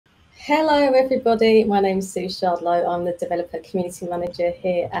Hello everybody, my name is Suze Shardlow. I'm the Developer Community Manager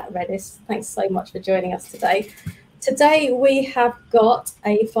here at Redis. Thanks so much for joining us today. Today we have got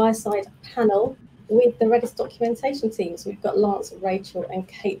a Fireside panel with the Redis Documentation Team. So we've got Lance, Rachel and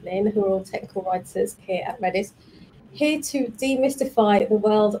Caitlin, who are all technical writers here at Redis, here to demystify the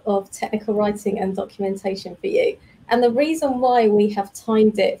world of technical writing and documentation for you. And the reason why we have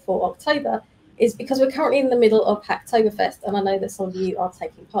timed it for October is because we're currently in the middle of Hacktoberfest, and I know that some of you are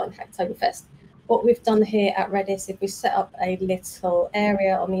taking part in Hacktoberfest. What we've done here at Redis is we've set up a little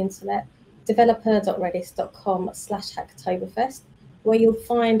area on the internet, developer.redis.com/Hacktoberfest, where you'll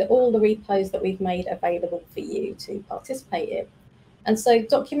find all the repos that we've made available for you to participate in. And so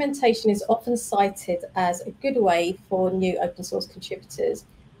documentation is often cited as a good way for new open source contributors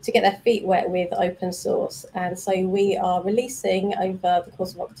to get their feet wet with open source. And so we are releasing over the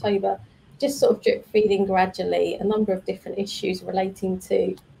course of October, just sort of drip feeding gradually, a number of different issues relating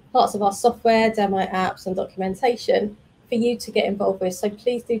to parts of our software, demo apps and documentation for you to get involved with. So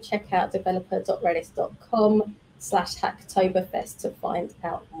please do check out developer.redis.com/Hacktoberfest to find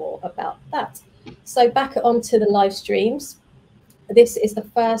out more about that. So back onto the live streams. This is the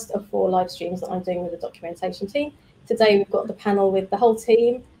first of 4 live streams that I'm doing with the documentation team. Today we've got the panel with the whole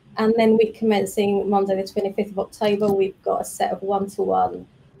team, and then week commencing Monday the 25th of October, we've got a set of one-to-one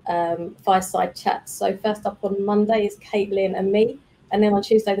fireside chats. So first up on Monday is Caitlin and me, and then on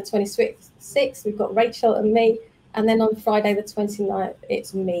Tuesday the 26th we've got Rachel and me, and then on Friday the 29th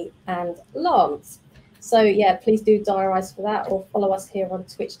it's me and Lance. So yeah, please do diarise for that, or follow us here on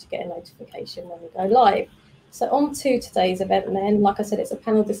Twitch to get a notification when we go live. So on to today's event then. Like I said, it's a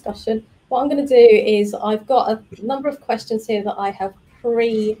panel discussion. What I'm going to do is I've got a number of questions here that I have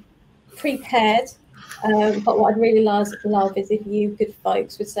prepared. But what I'd really love is if you good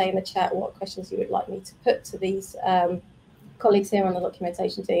folks would say in the chat what questions you would like me to put to these colleagues here on the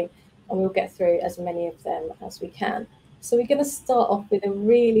documentation team, and we'll get through as many of them as we can. So we're going to start off with a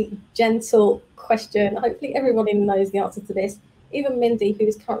really gentle question. Hopefully everybody knows the answer to this, even Mindy, who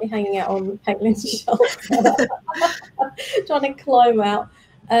is currently hanging out on Caitlin's shoulder, trying to climb out.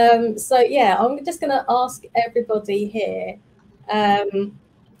 So yeah, I'm just going to ask everybody here,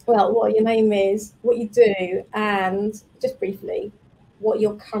 well, what your name is, what you do, and just briefly, what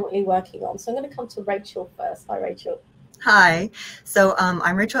you're currently working on. So I'm going to come to Rachel first. Hi, Rachel. Hi. So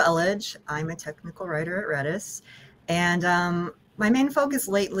I'm Rachel Elledge. I'm a technical writer at Redis. And my main focus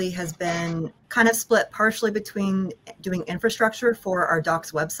lately has been kind of split partially between doing infrastructure for our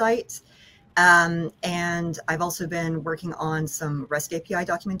docs website. And I've also been working on some REST API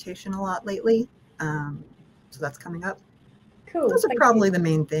documentation a lot lately. So that's coming up. Cool. Those are probably the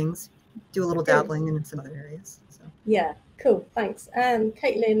main things. Do a little dabbling in some other areas. So. Yeah, cool. Thanks. And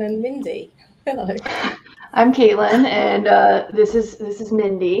Caitlin and Mindy. Hello. I'm Caitlin, and this is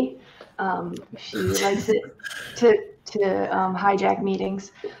Mindy. She likes it to hijack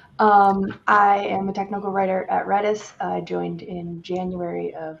meetings. I am a technical writer at Redis. I joined in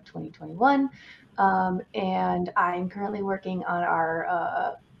January of 2021, and I'm currently working on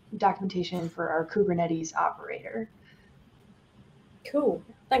our documentation for our Kubernetes operator. Cool.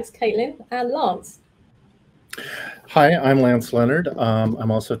 Thanks, Caitlin. And Lance. Hi, I'm Lance Leonard.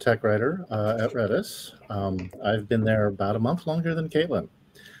 I'm also a tech writer at Redis. I've been there about a month longer than Caitlin.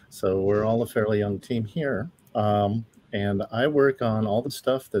 So we're all a fairly young team here. And I work on all the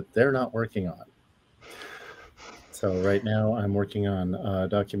stuff that they're not working on. So right now I'm working on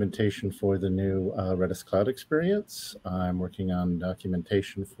documentation for the new Redis Cloud experience. I'm working on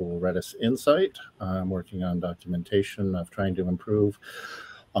documentation for Redis Insight. I'm working on documentation of trying to improve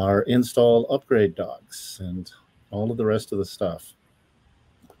our install upgrade docs and all of the rest of the stuff.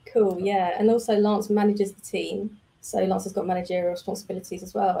 Cool, yeah. And also Lance manages the team. So Lance has got managerial responsibilities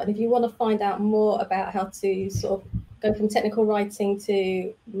as well. And if you want to find out more about how to sort of go from technical writing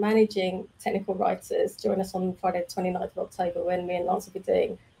to managing technical writers, join us on Friday the 29th of October when me and Lance will be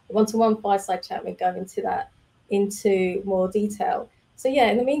doing a one-to-one fireside chat. We go into that into more detail. So yeah,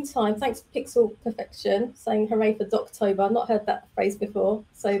 in the meantime, thanks Pixel Perfection saying hooray for Doctober. I've not heard that phrase before,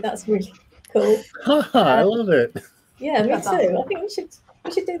 so that's really cool. I love it. Yeah, me too. Awesome. I think we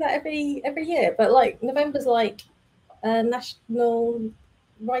should do that every year. But like November's like National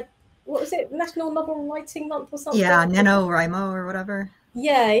National Novel Writing Month or something? Yeah, NaNoWriMo or whatever.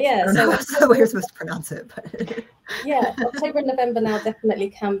 Yeah. I don't know the way you're supposed to pronounce it, but yeah, October and November now definitely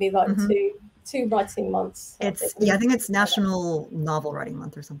can be like two writing months. I think it's National Novel Writing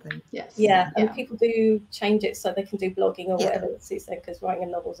Month or something. Yes. Yeah, and people do change it so they can do blogging or whatever that suits them, because writing a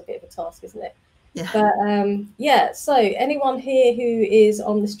novel is a bit of a task, isn't it? Yeah. But yeah, so anyone here who is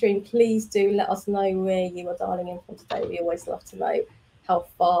on the stream, please do let us know where you are dialing in from today. We always love to know how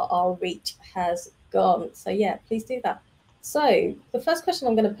far our reach has gone. So yeah, please do that. So the first question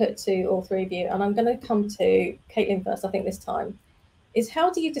I'm going to put to all three of you, and I'm going to come to Caitlin first, I think this time, is how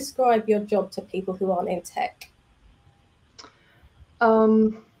do you describe your job to people who aren't in tech?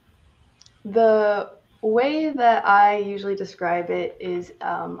 The way that I usually describe it is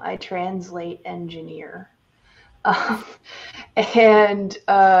I translate engineer. And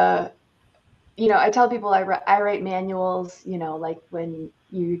you know, I tell people I write manuals, you know, like when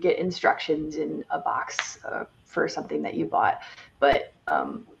you get instructions in a box for something that you bought, but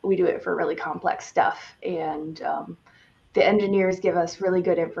we do it for really complex stuff. And the engineers give us really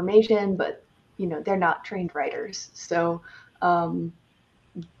good information, but, you know, they're not trained writers. So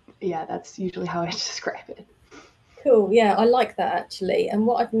yeah, that's usually how I describe it. Cool. Yeah, I like that actually. And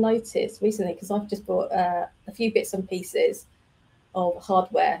what I've noticed recently, because I've just bought a few bits and pieces of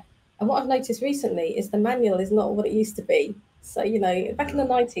hardware, and what I've noticed recently is the manual is not what it used to be. So, you know, back in the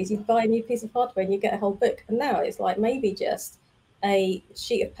 90s, you'd buy a new piece of hardware and you get a whole book. And now it's like maybe just a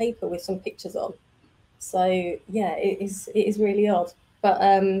sheet of paper with some pictures on. So yeah, it is really odd. But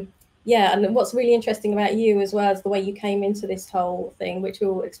yeah, and what's really interesting about you as well is the way you came into this whole thing, which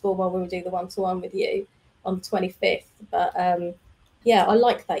we'll explore when we do the one-to-one with you on the 25th. But yeah, I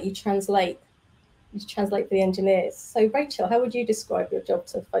like that you translate for the engineers. So Rachel, how would you describe your job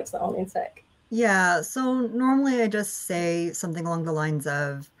to folks that aren't in tech? Yeah, so normally I just say something along the lines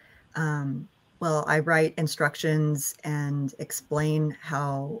of, well, I write instructions and explain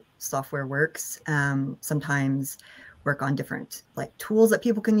how software works. Sometimes work on different like tools that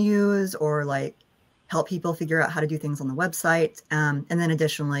people can use, or like help people figure out how to do things on the website. And then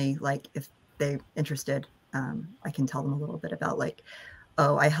additionally, like if they're interested, I can tell them a little bit about like,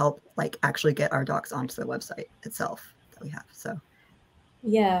 oh, I help like actually get our docs onto the website itself that we have. So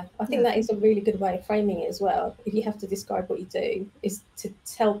yeah, I think that is a really good way of framing it as well. If you have to describe what you do, is to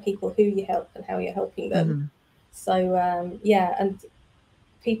tell people who you help and how you're helping them. Mm-hmm. So yeah, and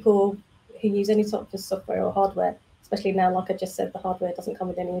people who use any sort of software or hardware, especially now, like I just said, the hardware doesn't come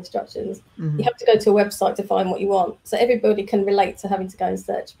with any instructions. Mm-hmm. You have to go to a website to find what you want. So everybody can relate to having to go and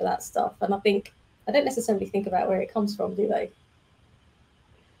search for that stuff. And I think I don't necessarily think about where it comes from, do they?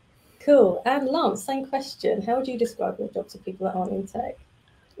 Cool. And Lance, same question. How would you describe your job to people that aren't in tech?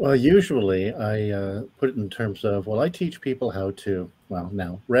 Well, usually I put it in terms of, well, I teach people how to, well,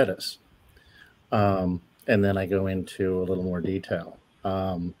 now Redis. And then I go into a little more detail.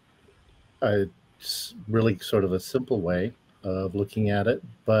 It's really sort of a simple way of looking at it,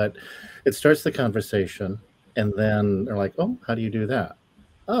 but it starts the conversation, and then they're like, oh, how do you do that?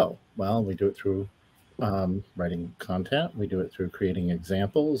 Oh, well, we do it through writing content. We do it through creating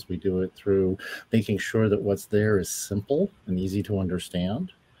examples. We do it through making sure that what's there is simple and easy to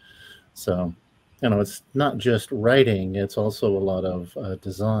understand. So, you know, it's not just writing, it's also a lot of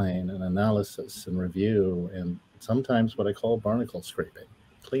design and analysis and review, and sometimes what I call barnacle scraping,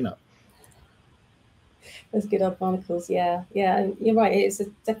 cleanup. Those good old barnacles, yeah. And you're right, it's a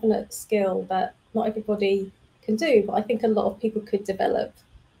definite skill that not everybody can do, but I think a lot of people could develop.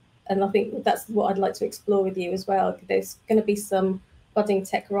 And I think that's what I'd like to explore with you as well. There's going to be some budding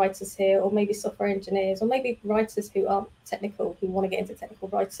tech writers here, or maybe software engineers, or maybe writers who aren't technical, who want to get into technical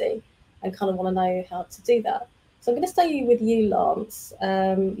writing and kind of want to know how to do that. So I'm going to stay with you, Lance.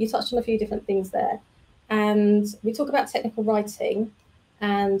 You touched on a few different things there. And we talk about technical writing,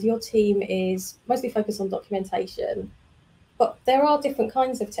 and your team is mostly focused on documentation. But there are different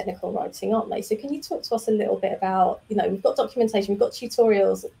kinds of technical writing, aren't they? So can you talk to us a little bit about, you know, we've got documentation, we've got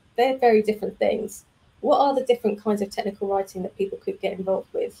tutorials, they're very different things. What are the different kinds of technical writing that people could get involved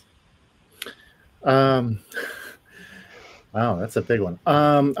with? Wow, that's a big one.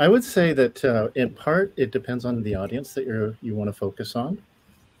 I would say that in part, it depends on the audience that you want to focus on.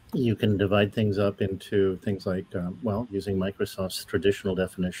 You can divide things up into things like, well, using Microsoft's traditional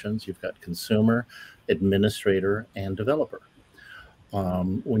definitions, you've got consumer, administrator, and developer.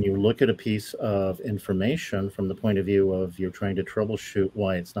 When you look at a piece of information from the point of view of you're trying to troubleshoot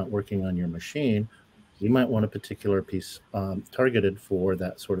why it's not working on your machine, you might want a particular piece targeted for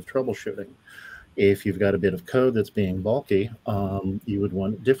that sort of troubleshooting. If you've got a bit of code that's being bulky, you would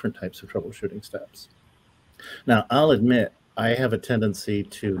want different types of troubleshooting steps. Now, I'll admit, I have a tendency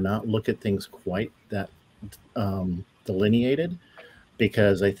to not look at things quite that delineated,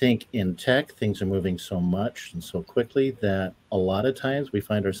 because I think in tech, things are moving so much and so quickly that a lot of times we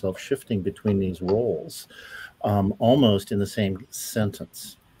find ourselves shifting between these roles almost in the same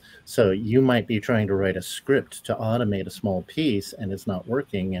sentence. So you might be trying to write a script to automate a small piece and it's not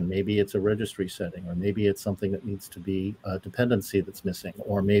working, and maybe it's a registry setting, or maybe it's something that needs to be a dependency that's missing,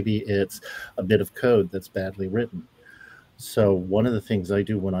 or maybe it's a bit of code that's badly written. So one of the things I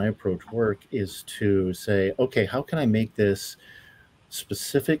do when I approach work is to say, okay, how can I make this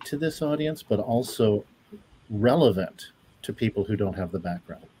specific to this audience, but also relevant to people who don't have the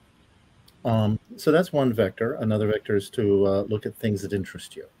background? So that's one vector. Another vector is to look at things that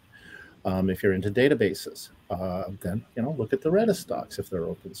interest you. If you're into databases, then look at the Redis docs if they're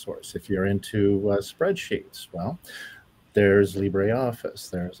open source. If you're into spreadsheets, well, there's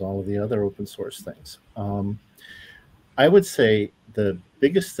LibreOffice. There's all of the other open source things. I would say the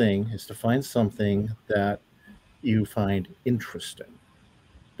biggest thing is to find something that you find interesting,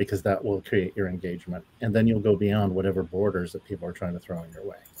 because that will create your engagement, and then you'll go beyond whatever borders that people are trying to throw in your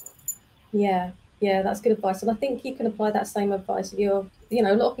way. Yeah, that's good advice. And I think you can apply that same advice if you're, a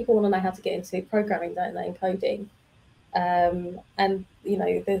lot of people want to know how to get into programming, don't they, and coding. And,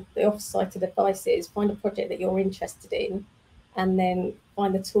 the off-cited advice is find a project that you're interested in, and then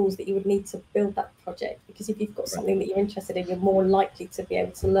find the tools that you would need to build that project. Because if you've got something that you're interested in, you're more likely to be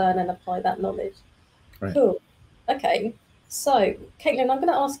able to learn and apply that knowledge. Right. Cool. Okay. So, Caitlin, I'm going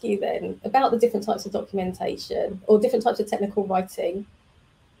to ask you then about the different types of documentation or different types of technical writing.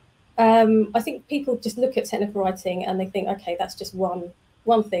 I think people just look at technical writing and they think, okay, that's just one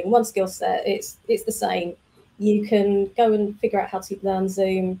thing, one skill set. It's the same. You can go and figure out how to learn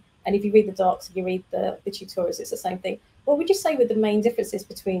Zoom, and if you read the docs, if you read the tutorials, it's the same thing. What would you say were the main differences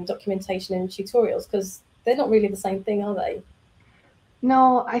between documentation and tutorials? Because they're not really the same thing, are they?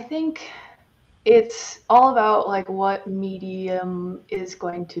 No, I think it's all about like what medium is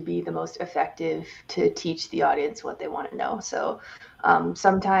going to be the most effective to teach the audience what they want to know. So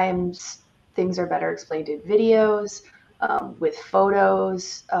sometimes things are better explained in videos, with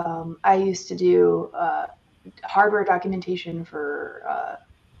photos. I used to do hardware documentation for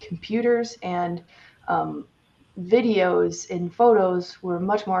computers, and videos and photos were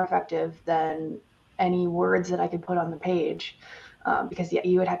much more effective than any words that I could put on the page. Because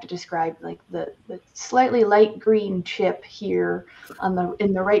you would have to describe like the slightly light green chip here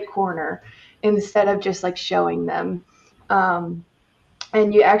in the right corner, instead of just like showing them.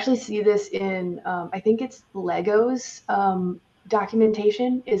 And you actually see this in, I think it's Lego's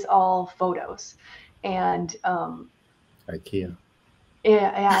documentation is all photos. And IKEA.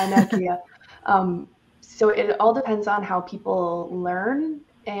 Yeah, and IKEA. So it all depends on how people learn.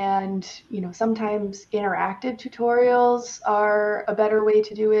 And, sometimes interactive tutorials are a better way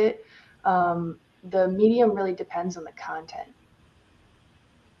to do it. The medium really depends on the content.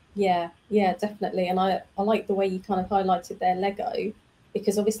 Yeah, definitely. And I like the way you kind of highlighted their Lego,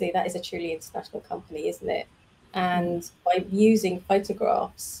 because obviously that is a truly international company, isn't it? And by using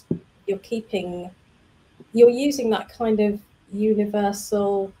photographs, you're using that kind of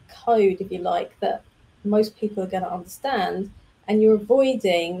universal code, if you like, that most people are going to understand. And you're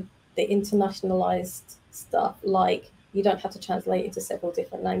avoiding the internationalized stuff, like you don't have to translate into several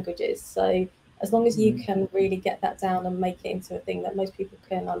different languages. So as long as you can really get that down and make it into a thing that most people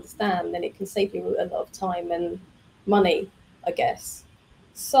can understand, then it can save you a lot of time and money, I guess.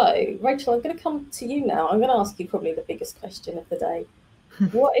 So, Rachel, I'm going to come to you now. I'm going to ask you probably the biggest question of the day.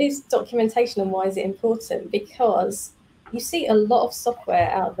 What is documentation and why is it important? Because you see a lot of software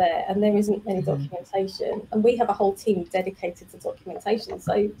out there and there isn't any documentation, and we have a whole team dedicated to documentation.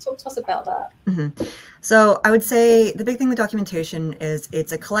 So talk to us about that. So I would say the big thing with documentation is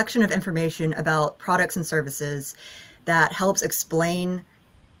it's a collection of information about products and services that helps explain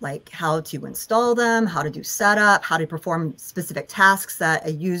like how to install them, how to do setup, how to perform specific tasks that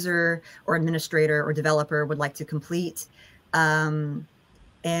a user or administrator or developer would like to complete. And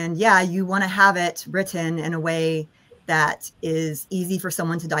yeah, you want to have it written in a way that is easy for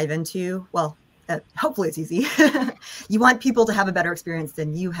someone to dive into. Well, hopefully it's easy. You want people to have a better experience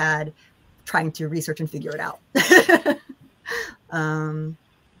than you had trying to research and figure it out.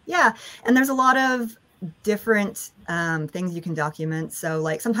 Yeah, and there's a lot of different things you can document. So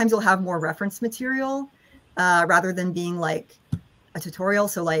like sometimes you'll have more reference material rather than being like a tutorial.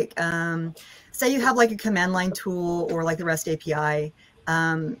 So like say you have like a command line tool or like the REST API.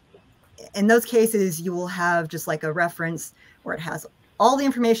 In those cases, you will have just like a reference where it has all the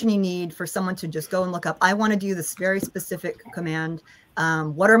information you need for someone to just go and look up. I want to do this very specific command.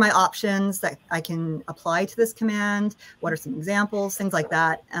 What are my options that I can apply to this command? What are some examples, things like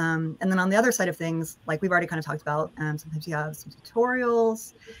that. And then on the other side of things, like we've already kind of talked about, sometimes you have some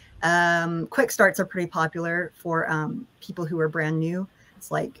tutorials. Quick starts are pretty popular for people who are brand new. It's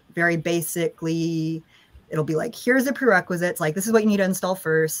like very basically, it'll be like, here's the prerequisites. Like, this is what you need to install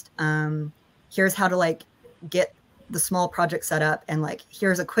first. Here's how to like get the small project set up. And like,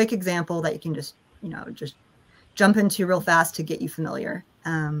 here's a quick example that you can just, just jump into real fast to get you familiar.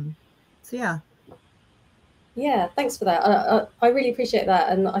 So yeah. Yeah, thanks for that. I really appreciate that.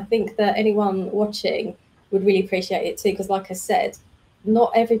 And I think that anyone watching would really appreciate it too, because like I said,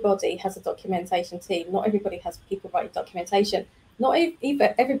 not everybody has a documentation team. Not everybody has people writing documentation. Not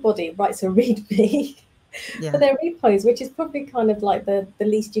even everybody writes a README for their repos, which is probably kind of like the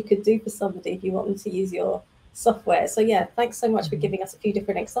least you could do for somebody if you want them to use your software. So yeah, thanks so much for giving us a few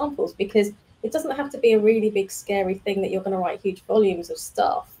different examples, because it doesn't have to be a really big, scary thing that you're going to write huge volumes of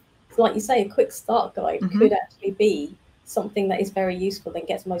stuff. Like you say, a quick start guide could actually be something that is very useful and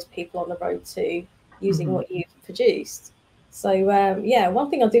gets most people on the road to using what you've produced. So yeah, one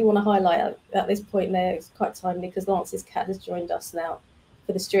thing I do want to highlight at this point there, is quite timely because Lance's cat has joined us now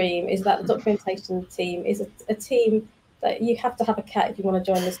for the stream, is that the documentation team is a team that you have to have a cat if you want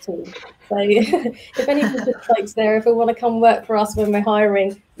to join this team. So if any of the folks there ever want to come work for us when we're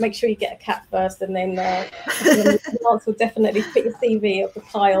hiring, make sure you get a cat first, and then Lance will definitely put your CV up the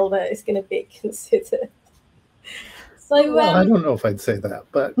pile that is going to be considered. So well, I don't know if I'd say that,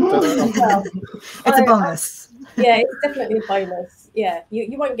 but well, it's a bonus. Yeah, it's definitely a bonus. Yeah,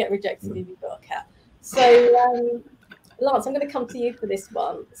 you won't get rejected if you've got a cat. So Lance, I'm going to come to you for this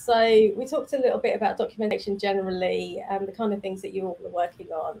one. So we talked a little bit about documentation generally and the kind of things that you all are working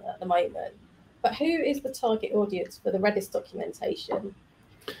on at the moment. But who is the target audience for the Redis documentation?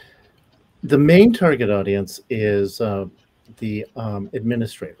 The main target audience is the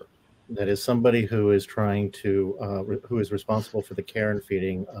administrator. That is somebody who is trying to, who is responsible for the care and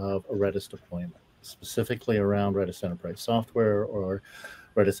feeding of a Redis deployment, specifically around Redis Enterprise Software or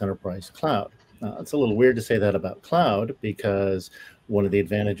Redis Enterprise Cloud. It's a little weird to say that about cloud, because one of the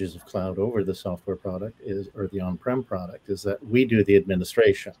advantages of cloud over the software product is, or the on-prem product, is that we do the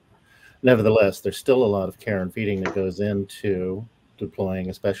administration. Nevertheless, there's still a lot of care and feeding that goes into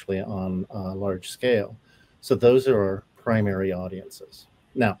deploying, especially on a large scale. So those are our primary audiences.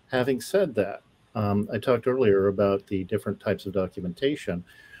 Now, having said that, I talked earlier about the different types of documentation.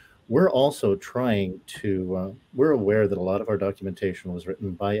 We're also trying to, we're aware that a lot of our documentation was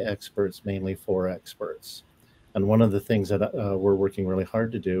written by experts, mainly for experts. And one of the things that we're working really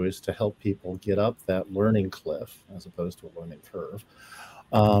hard to do is to help people get up that learning cliff, as opposed to a learning curve,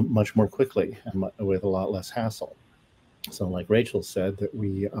 much more quickly and with a lot less hassle. So like Rachel said, that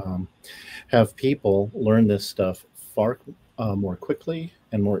we have people learn this stuff far more quickly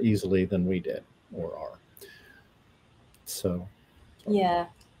and more easily than we did or are. So yeah,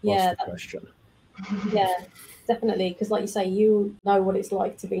 the question. Yeah, definitely, because like you say, you know what it's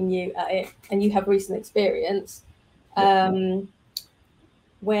like to be new at it, and you have recent experience.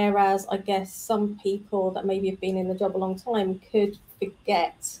 Whereas I guess some people that maybe have been in the job a long time could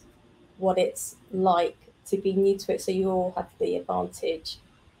forget what it's like to be new to it. So you all have the advantage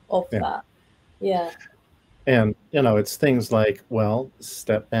of that. Yeah. And, you know, it's things like, well,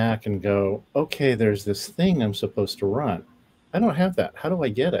 step back and go, okay, there's this thing I'm supposed to run. I don't have that. How do I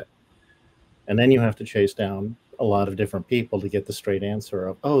get it? And then you have to chase down a lot of different people to get the straight answer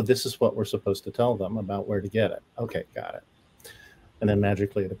of, oh, this is what we're supposed to tell them about where to get it. Okay, got it. And then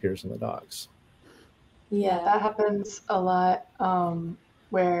magically it appears in the docs. Yeah, that happens a lot,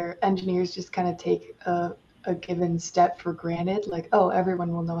 where engineers just kind of take a given step for granted, like, oh,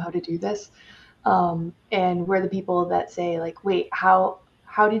 everyone will know how to do this. And we're the people that say, like, wait, how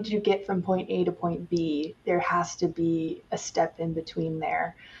did you get from point A to point B? There has to be a step in between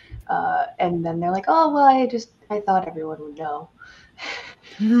there. And then they're like, oh, well, I thought everyone would know.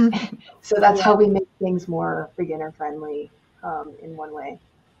 So that's how we make things more beginner friendly, in one way.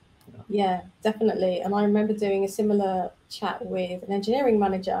 Yeah, definitely. And I remember doing a similar chat with an engineering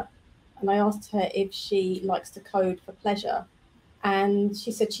manager, and I asked her if she likes to code for pleasure. And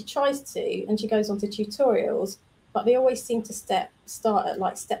she said she tries to, and she goes on to tutorials, but they always seem to start at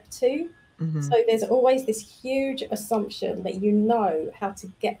like step 2. So there's always this huge assumption that you know how to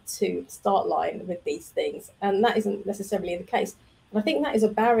get to the start line with these things. And that isn't necessarily the case. And I think that is a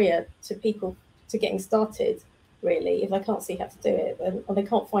barrier to people to getting started, really. If they can't see how to do it, and they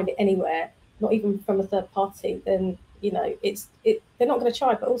can't find it anywhere, not even from a third party, then, you know, they're not going to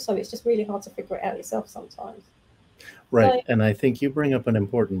try, but also it's just really hard to figure it out yourself sometimes. Right. And I think you bring up an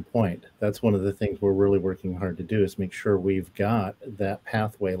important point. That's one of the things we're really working hard to do, is make sure we've got that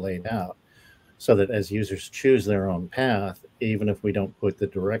pathway laid out, so that as users choose their own path, even if we don't put the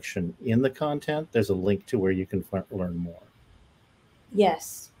direction in the content, there's a link to where you can learn more.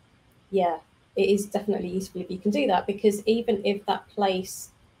 Yes. Yeah, it is definitely useful if you can do that, because even if that place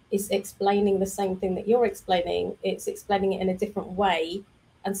is explaining the same thing that you're explaining, it's explaining it in a different way.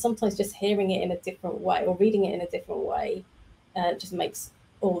 And sometimes just hearing it in a different way or reading it in a different way just makes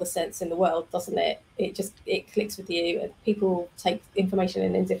all the sense in the world, doesn't it? It clicks with you, and people take information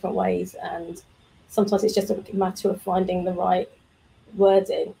in different ways, and sometimes it's just a matter of finding the right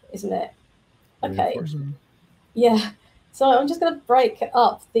wording, isn't it? Okay. Yeah. So I'm just going to break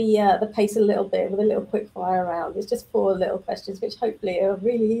up the pace a little bit with a little quick fire round. It's just 4 little questions, which hopefully are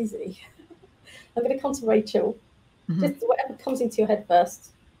really easy. I'm going to come to Rachel. Just whatever comes into your head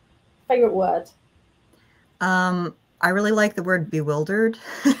first. Favorite word? I really like the word bewildered.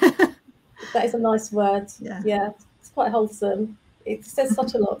 That is a nice word. Yeah, it's quite wholesome. It says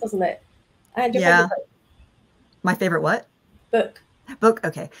such a lot, doesn't it? And your favorite book? My favorite what? Book. Book,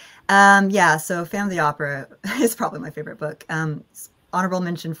 okay. Yeah, so Phantom of the Opera is probably my favorite book. Honorable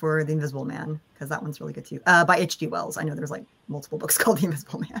mention for The Invisible Man, because that one's really good too. By H.G. Wells. I know there's like multiple books called The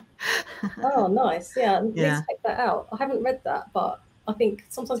Invisible Man. Oh, nice. Yeah, let's check that out. I haven't read that, but I think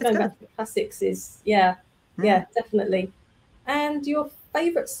sometimes going back to the classics is, yeah, definitely. And your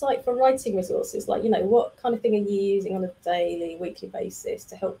favorite site for writing resources, like, what kind of thing are you using on a daily, weekly basis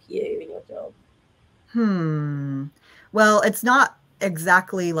to help you in your job? Well, it's not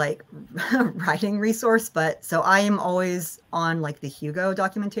exactly like writing resource, but so I am always on like the Hugo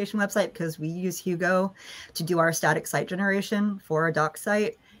documentation website, because we use Hugo to do our static site generation for our doc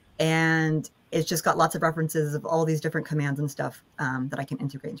site. And it's just got lots of references of all these different commands and stuff that I can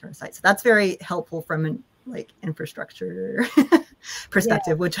integrate into our site. So that's very helpful from an infrastructure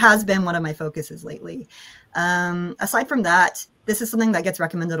perspective, which has been one of my focuses lately. Aside from that, this is something that gets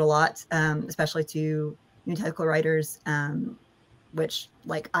recommended a lot, especially to new technical writers, which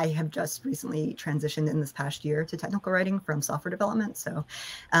I have just recently transitioned in this past year to technical writing from software development. So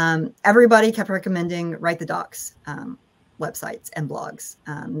everybody kept recommending Write the Docs websites and blogs.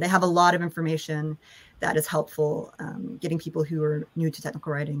 They have a lot of information that is helpful getting people who are new to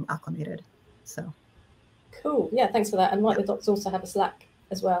technical writing acclimated. So cool. Yeah, thanks for that. And Write the Docs also have a Slack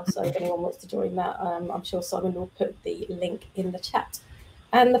as well. So if anyone wants to join that, I'm sure Simon will put the link in the chat.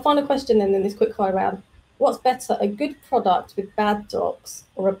 And the final question then in this quick fire round: what's better, a good product with bad docs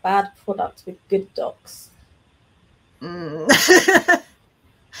or a bad product with good docs?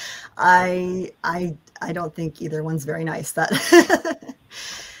 I don't think either one's very nice. That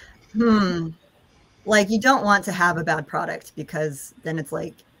you don't want to have a bad product, because then it's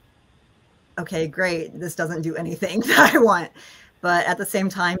like, okay, great, this doesn't do anything that I want. But at the same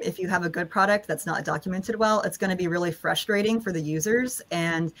time, if you have a good product that's not documented well, it's going to be really frustrating for the users,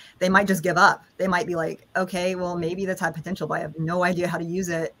 and they might just give up. They might be like, okay, well, maybe that's had potential, but I have no idea how to use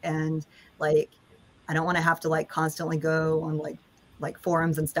it. And I don't want to have to constantly go on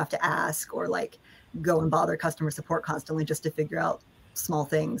forums and stuff to ask, or go and bother customer support constantly just to figure out small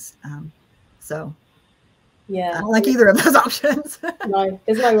things. So yeah, I don't like either of those options. No,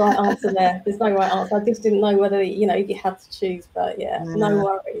 there's no right answer there. There's no right answer. I just didn't know whether, if you had to choose, but yeah, no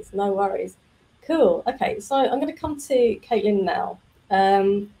worries, no worries. Cool. Okay, so I'm going to come to Caitlin now.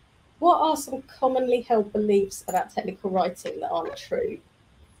 What are some commonly held beliefs about technical writing that aren't true?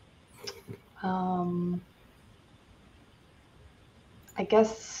 I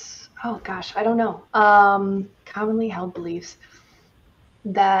guess, oh gosh, I don't know. Commonly held beliefs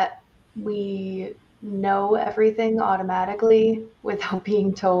that we know everything automatically without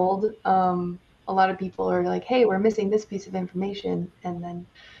being told. A lot of people are like, hey, we're missing this piece of information. And then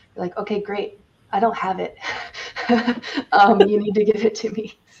you're like, okay, great. I don't have it. You need to give it to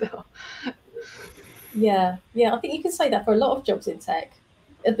me. So yeah, I think you can say that for a lot of jobs in tech.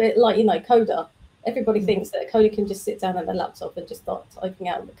 A bit like, coder. Everybody thinks that a coder can just sit down at their laptop and just start typing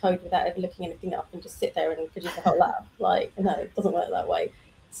out the code without ever looking anything up and just sit there and produce a whole lab. No, it doesn't work that way.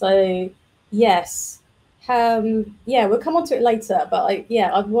 So yes, we'll come on to it later. But I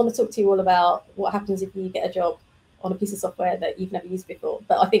want to talk to you all about what happens if you get a job on a piece of software that you've never used before.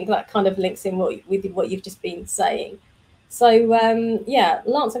 But I think that kind of links in with what you've just been saying. So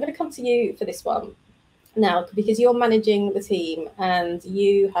Lance, I'm going to come to you for this one now, because you're managing the team and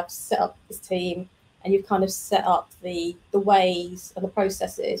you have set up this team and you've kind of set up the ways and the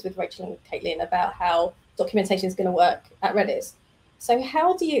processes with Rachel and Caitlin about how documentation is going to work at Redis. So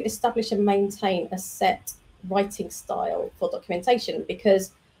how do you establish and maintain a set writing style for documentation?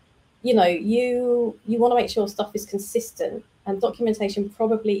 Because, you want to make sure stuff is consistent, and documentation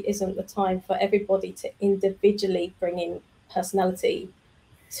probably isn't the time for everybody to individually bring in personality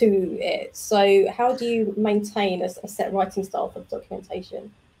to it. So how do you maintain a set writing style for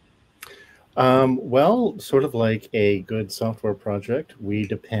documentation? Well, sort of like a good software project, we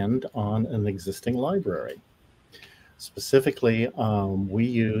depend on an existing library. Specifically, we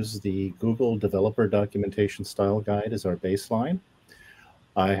use the Google Developer Documentation Style Guide as our baseline.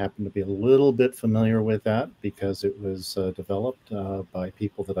 I happen to be a little bit familiar with that because it was developed by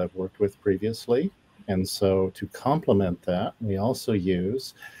people that I've worked with previously. And so to complement that, we also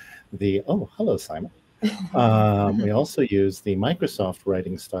use oh, hello, Simon. We also use the Microsoft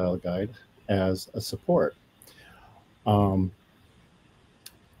Writing Style Guide as a support. Both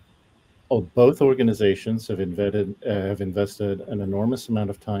organizations have invested an enormous amount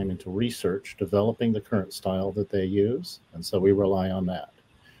of time into research, developing the current style that they use, and so we rely on that.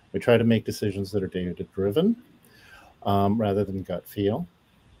 We try to make decisions that are data-driven rather than gut feel.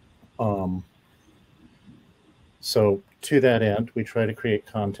 So to that end, we try to create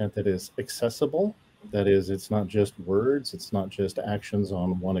content that is accessible. That is, it's not just words, it's not just actions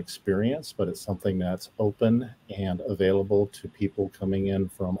on one experience, but it's something that's open and available to people coming in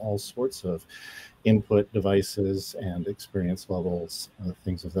from all sorts of input devices and experience levels,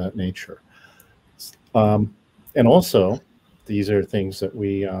 things of that nature. And also, these are things that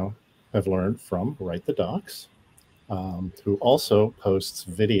we have learned from Write the Docs, who also posts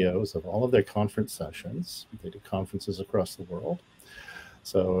videos of all of their conference sessions. They do conferences across the world.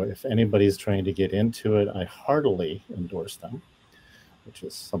 So if anybody's trying to get into it, I heartily endorse them, which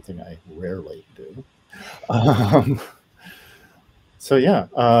is something I rarely do. So yeah,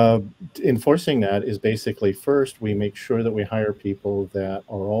 enforcing that is basically, first, we make sure that we hire people that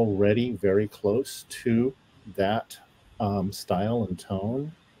are already very close to that style and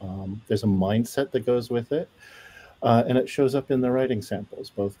tone. There's a mindset that goes with it. And it shows up in the writing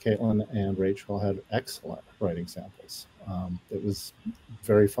samples. Both Caitlin and Rachel had excellent writing samples. It was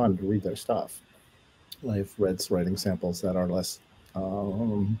very fun to read their stuff. I've read writing samples that are less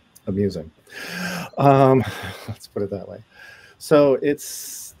amusing. Let's put it that way. So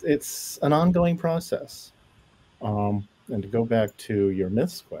it's an ongoing process. And to go back to your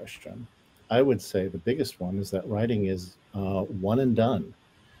myths question, I would say the biggest one is that writing is one and done.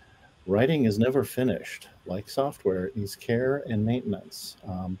 Writing is never finished. Like software, it needs care and maintenance,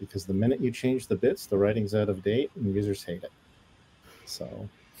 because the minute you change the bits, the writing's out of date and users hate it. So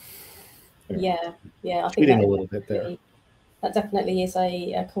anyway, yeah, I think a little bit there. That definitely is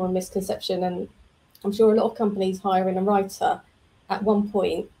a common misconception, and I'm sure a lot of companies hiring a writer at one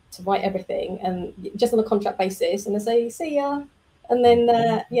point to write everything and just on a contract basis, and they say see ya, and then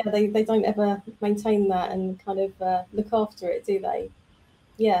they don't ever maintain that and kind of look after it, do they?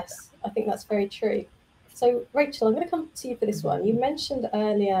 Yes, I think that's very true. So, Rachel, I'm going to come to you for this one. You mentioned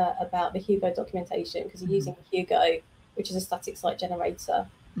earlier about the Hugo documentation because you're using Hugo, which is a static site generator.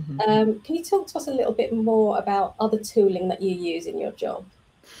 Can you talk to us a little bit more about other tooling that you use in your job?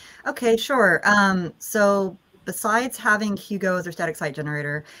 Okay, sure. So besides having Hugo as our static site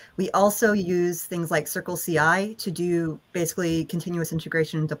generator, we also use things like Circle CI to do basically continuous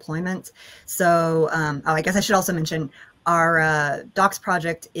integration and deployment. So I guess I should also mention our docs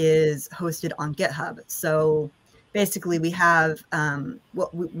project is hosted on GitHub. So basically we have,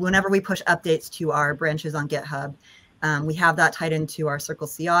 whenever we push updates to our branches on GitHub, we have that tied into our Circle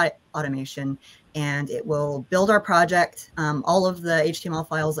CI automation, and it will build our project, all of the HTML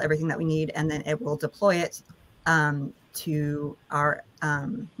files, everything that we need, and then it will deploy it to our,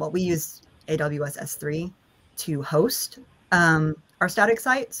 we use AWS S3 to host our static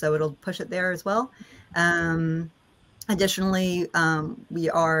site. So it'll push it there as well. Additionally, we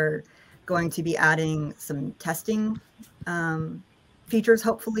are going to be adding some testing features,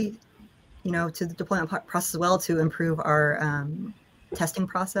 hopefully, to the deployment process as well to improve our testing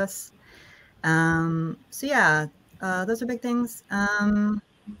process. So yeah, those are big things.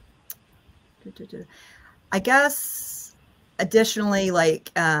 I guess additionally,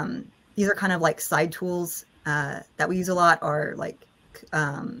 like these are kind of like side tools that we use a lot, are like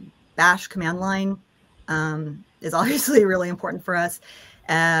bash command line is obviously really important for us.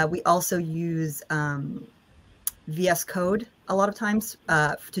 We also use VS Code a lot of times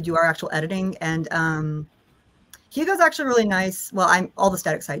to do our actual editing, and Hugo's actually really nice. Well, all the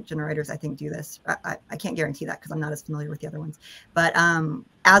static site generators, I think, do this. I can't guarantee that because I'm not as familiar with the other ones. But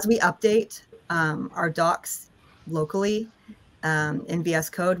as we update our docs locally in VS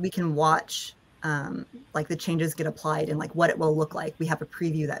Code, we can watch like the changes get applied and like what it will look like. We have a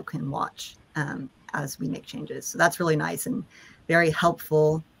preview that we can watch as we make changes. So that's really nice and very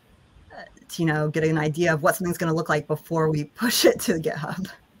helpful to, get an idea of what something's going to look like before we push it to GitHub.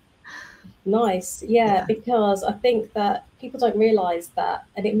 Nice. Yeah, because I think that people don't realize that,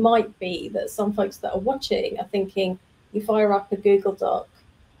 and it might be that some folks that are watching are thinking you fire up a Google Doc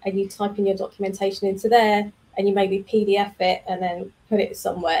and you type in your documentation into there and you maybe PDF it and then put it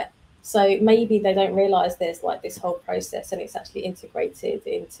somewhere. So maybe they don't realize there's like this whole process and it's actually integrated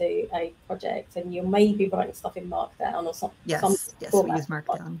into a project, and you're maybe writing stuff in Markdown or something. Yes, we use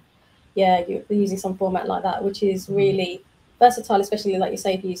Markdown. Yeah, you're using some format like that, which is really versatile, especially like you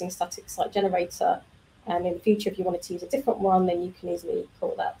say, if you're using static site generator. And in the future, if you wanted to use a different one, then you can easily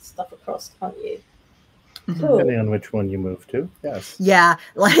pull that stuff across, can't you? Cool. Depending on which one you move to, yes. Yeah,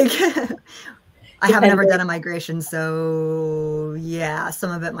 like I haven't ever done a migration, so yeah, some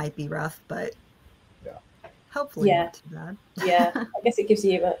of it might be rough, but hopefully not too bad. Yeah, I guess it gives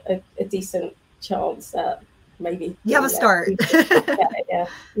you a decent chance at maybe you have a start.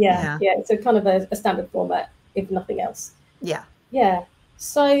 Yeah. So kind of a standard format, if nothing else. Yeah.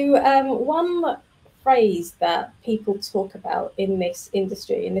 So one phrase that people talk about in this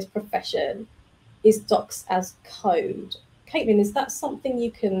industry, in this profession, is docs as code. Caitlin, is that something you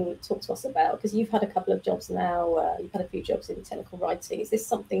can talk to us about? Because you've had a couple of jobs now, you've had a few jobs in technical writing. Is this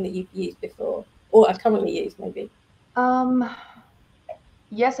something that you've used before, or are currently used maybe?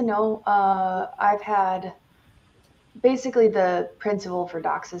 Yes and no. I've had, basically the principle for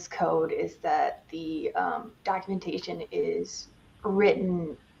docs as code is that the documentation is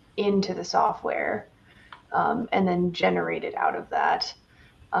written into the software and then generated out of that.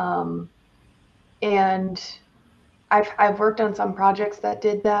 And I've worked on some projects that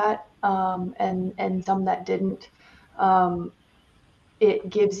did that and some that didn't. It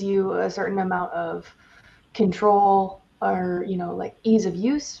gives you a certain amount of control or, like ease of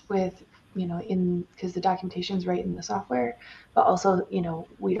use with, because the documentation is right in the software, but also, you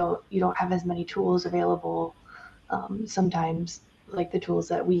don't have as many tools available sometimes, like the tools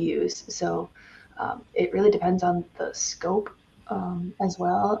that we use. So it really depends on the scope as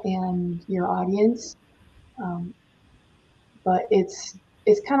well and your audience. But it's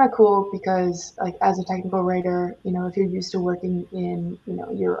kind of cool because, like, as a technical writer, if you're used to working in,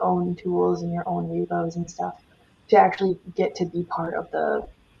 your own tools and your own repos and stuff, to actually get to be part of the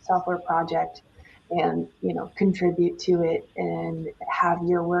software project and, contribute to it and have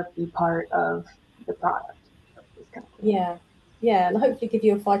your work be part of the product. It's kind of cool. Yeah, and hopefully give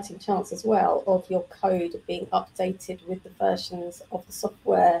you a fighting chance as well of your code being updated with the versions of the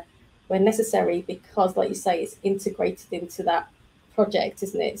software when necessary, because like you say, it's integrated into that project,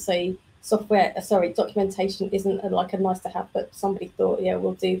 isn't it? So documentation isn't like a nice to have, but somebody thought,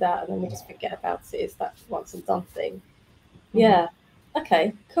 we'll do that, and then we just forget about it. It's that once and done thing. Yeah.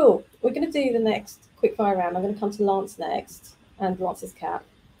 Okay, cool. We're going to do the next quick fire round. I'm going to come to Lance next, and Lance's cat.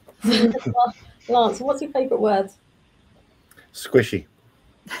 Lance, what's your favourite word? Squishy.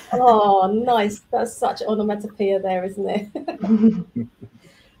 Oh, nice. That's such onomatopoeia there, isn't it?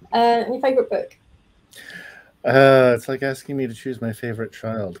 And your favourite book? It's like asking me to choose my favorite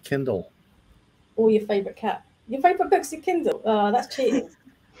child. Kindle. Or your favourite cat? Your favourite book's your Kindle. Oh, that's cheating.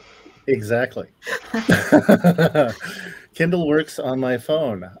 Exactly. Kindle works on my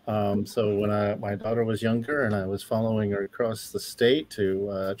phone. So when my daughter was younger and I was following her across the state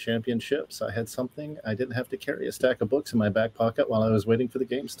to championships, I had something. I didn't have to carry a stack of books in my back pocket while I was waiting for the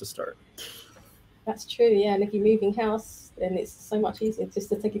games to start. That's true, yeah. And if you're moving house, then it's so much easier just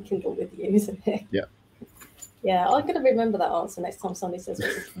to take a Kindle with you, isn't it? Yeah. Yeah, I'm going to remember that answer next time somebody says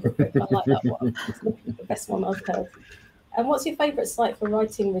what's your favorite book. I like that one. It's the best one I've heard. And what's your favourite site for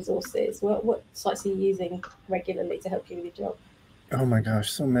writing resources? What sites are you using regularly to help you with your job? Oh my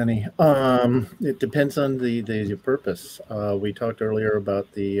gosh, so many. It depends on the purpose. We talked earlier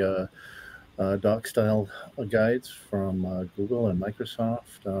about the doc style guides from Google and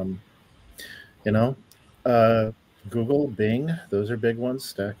Microsoft. Google, Bing, those are big ones.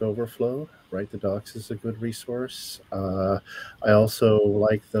 Stack Overflow, Write the Docs is a good resource. I also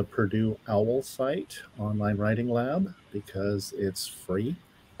like the Purdue OWL site, Online Writing Lab, because it's free.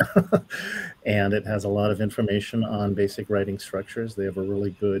 And it has a lot of information on basic writing structures. They have a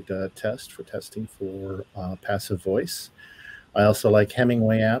really good test for testing for passive voice. I also like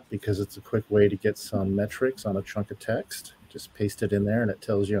Hemingway app because it's a quick way to get some metrics on a chunk of text. Just paste it in there and it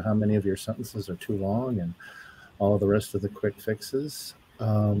tells you how many of your sentences are too long and all of the rest of the quick fixes.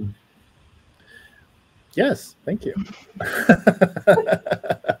 Yes, thank you.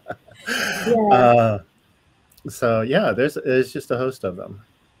 So yeah, there's just a host of them.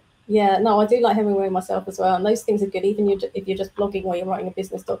 Yeah, no, I do like Hemingway myself as well, and those things are good, even if you're just blogging or you're writing a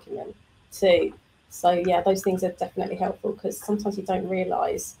business document too. So yeah, those things are definitely helpful because sometimes you don't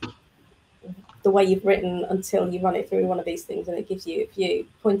realise the way you've written until you run it through one of these things, and it gives you a few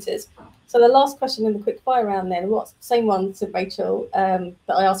pointers. So the last question in the quick fire round then, same one to Rachel that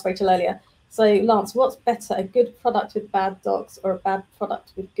I asked Rachel earlier. So Lance, what's better, a good product with bad docs or a bad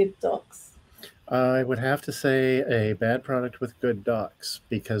product with good docs? I would have to say a bad product with good docs,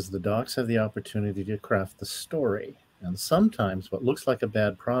 because the docs have the opportunity to craft the story. And sometimes what looks like a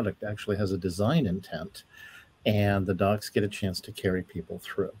bad product actually has a design intent, and the docs get a chance to carry people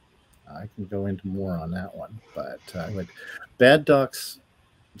through. I can go into more on that one, but bad docs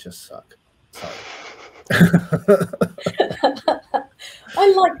just suck. Sorry.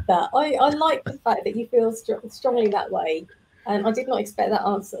 I like that. I like the fact that you feel strongly that way. And I did not expect that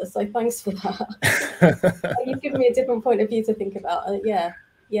answer, so thanks for that. You've given me a different point of view to think about. Yeah,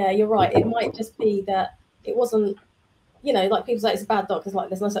 you're right. It might just be that it wasn't, like people say it's a bad dog, because like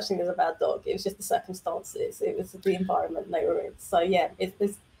there's no such thing as a bad dog. It was just the circumstances. It was the environment they were in. So yeah, it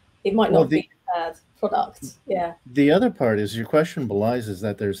might not be a bad product. Yeah. The other part is your question belies is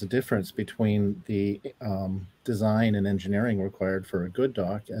that there's a difference between the design and engineering required for a good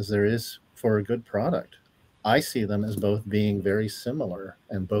doc as there is for a good product. I see them as both being very similar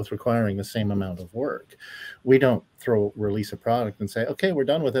and both requiring the same amount of work. We don't release a product and say, okay, we're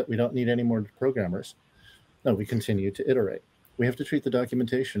done with it. We don't need any more programmers. No, we continue to iterate. We have to treat the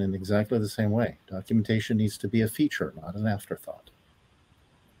documentation in exactly the same way. Documentation needs to be a feature, not an afterthought.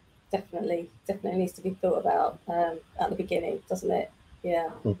 Definitely needs to be thought about at the beginning, doesn't it? Yeah.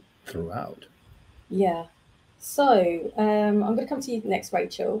 Well, throughout. Yeah. So I'm going to come to you next,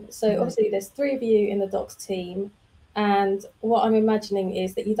 Rachel. So obviously there's 3 of you in the docs team, and what I'm imagining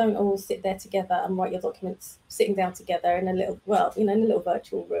is that you don't all sit there together and write your documents sitting down together in a little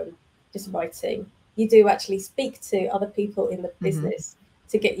virtual room just writing. You do actually speak to other people in the business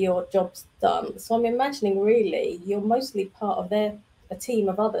to get your jobs done. So I'm imagining really you're mostly part of a team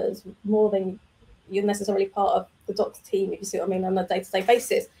of others more than you're necessarily part of the docs team, if you see what I mean, on a day-to-day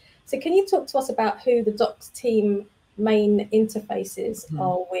basis. So can you talk to us about who the docs team main interfaces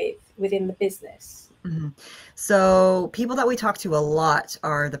are within the business? So people that we talk to a lot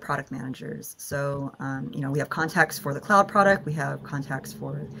are the product managers. So, we have contacts for the cloud product, we have contacts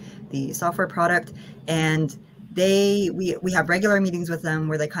for the software product, and we have regular meetings with them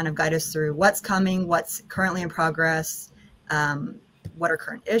where they kind of guide us through what's coming, what's currently in progress, what are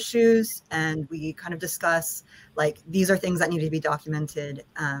current issues, and we kind of discuss like these are things that need to be documented,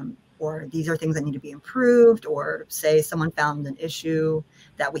 or these are things that need to be improved, or say someone found an issue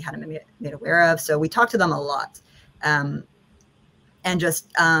that we hadn't been made aware of. So we talk to them a lot. And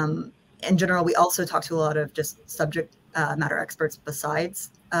just in general, we also talk to a lot of just subject matter experts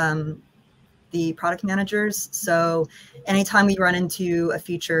besides the product managers. So anytime we run into a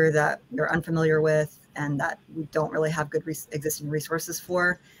feature that we're unfamiliar with and that we don't really have good existing resources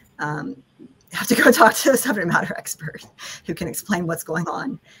for, have to go talk to the subject matter expert who can explain what's going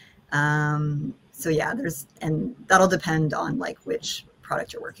on. So yeah, and that'll depend on like which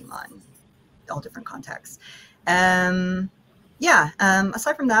product you're working on, all different contexts. Aside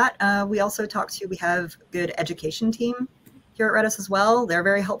from that, we also we have good education team here at Redis as well. They're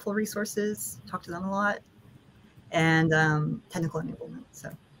very helpful resources, talk to them a lot, and technical enablement.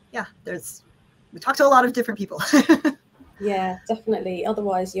 So yeah, we talk to a lot of different people. Yeah, definitely.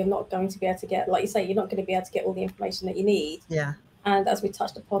 Otherwise, you're not going to be able to get, like you say, you're not going to be able to get all the information that you need. Yeah. And as we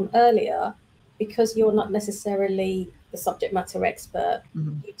touched upon earlier, because you're not necessarily the subject matter expert,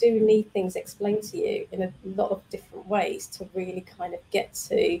 you do need things explained to you in a lot of different ways to really kind of get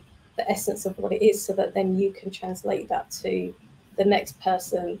to the essence of what it is, so that then you can translate that to the next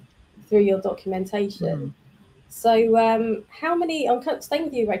person through your documentation. So how many, I'm kind of staying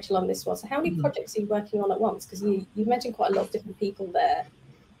with you, Rachel, on this one. So how many projects are you working on at once? Because you mentioned quite a lot of different people there.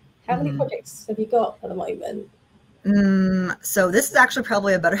 How many projects have you got at the moment? So this is actually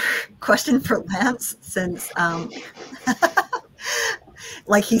probably a better question for Lance, since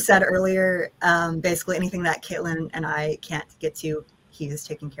like he said earlier, basically anything that Caitlin and I can't get to, he is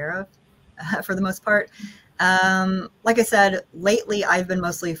taking care of for the most part. Like I said, lately I've been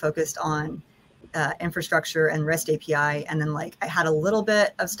mostly focused on infrastructure and REST API, and then like I had a little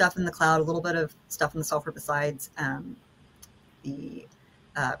bit of stuff in the cloud, a little bit of stuff in the software besides the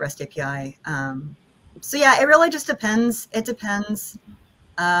REST API. So yeah, it really just depends. It depends.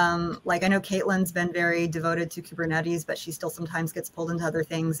 Like I know Caitlin's been very devoted to Kubernetes, but she still sometimes gets pulled into other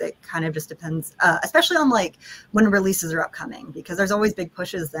things. It kind of just depends, especially on like when releases are upcoming, because there's always big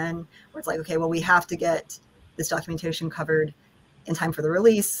pushes then where it's like, okay, well, we have to get this documentation covered in time for the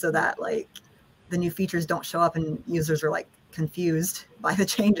release so that like the new features don't show up and users are like confused by the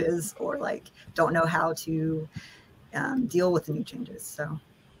changes or like don't know how to deal with the new changes. So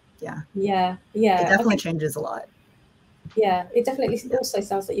yeah. Yeah. It definitely changes a lot. Yeah, it definitely also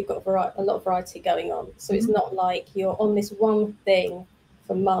sounds like you've got a lot of variety going on. So it's not like you're on this one thing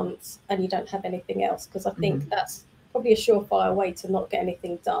for months and you don't have anything else, because I think that's probably a surefire way to not get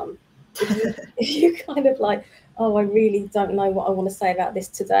anything done. If you kind of like, oh, I really don't know what I want to say about this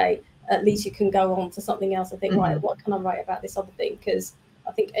today, at least you can go on to something else and think, right, what can I write about this other thing? Because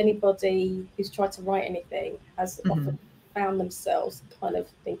I think anybody who's tried to write anything has often found themselves kind of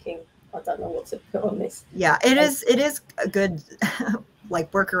thinking, I don't know what to put on this. Yeah, it is a good like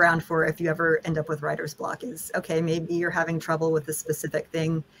workaround for if you ever end up with writer's block is, okay, maybe you're having trouble with a specific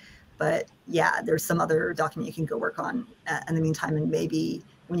thing, but yeah, there's some other document you can go work on in the meantime, and maybe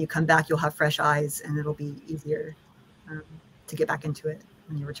when you come back, you'll have fresh eyes and it'll be easier to get back into it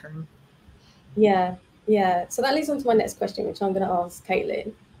when you return. Yeah, yeah. So that leads on to my next question, which I'm going to ask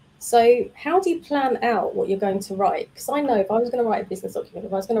Caitlin. So how do you plan out what you're going to write? Because I know if I was going to write a business document,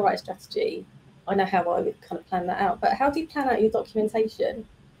 if I was going to write a strategy, I know how I would kind of plan that out. But how do you plan out your documentation?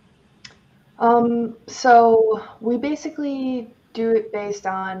 So we basically do it based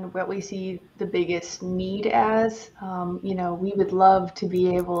on what we see the biggest need as. You know, we would love to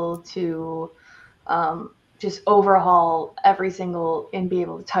be able to just overhaul every single and be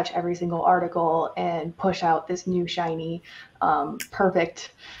able to touch every single article and push out this new shiny,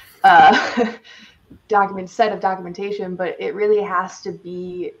 perfect set of documentation, but it really has to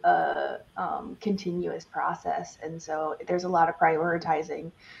be a continuous process. And so there's a lot of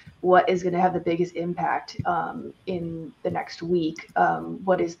prioritizing what is going to have the biggest impact in the next week.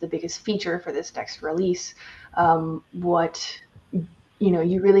 What is the biggest feature for this next release? What, you know,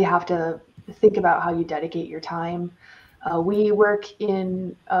 you really have to think about how you dedicate your time. We work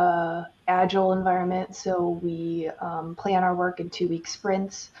in agile environment, so we plan our work in 2-week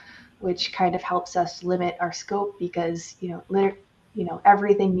sprints, which kind of helps us limit our scope because, you know,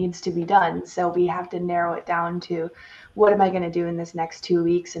 everything needs to be done. So we have to narrow it down to what am I going to do in this next 2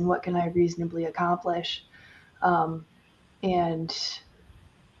 weeks and what can I reasonably accomplish? And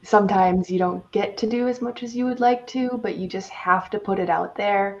sometimes you don't get to do as much as you would like to, but you just have to put it out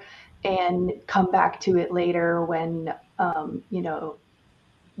there and come back to it later when, you know,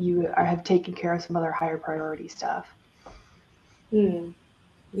 you have taken care of some other higher priority stuff.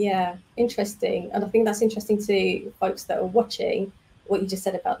 Yeah, interesting. And I think that's interesting to folks that are watching what you just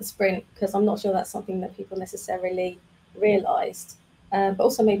said about the sprint, because I'm not sure that's something that people necessarily realised. But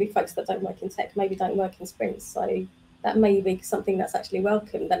also maybe folks that don't work in tech maybe don't work in sprints. So that may be something that's actually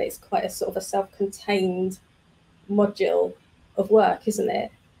welcome, that it's quite a sort of a self-contained module of work, isn't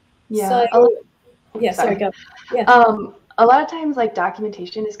it? Yeah. So, yeah, sorry, go. Yeah. A lot of times, like,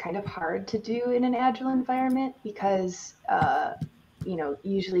 documentation is kind of hard to do in an agile environment because, you know,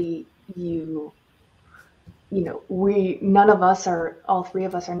 usually none of us all three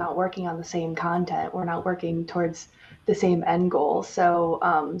of us are not working on the same content. We're not working towards the same end goal. So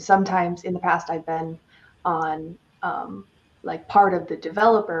sometimes in the past, I've been on like part of the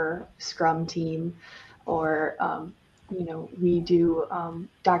developer Scrum team, or, you know, we do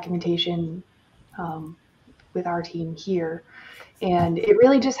documentation with our team here. And it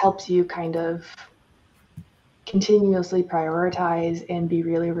really just helps you kind of continuously prioritize and be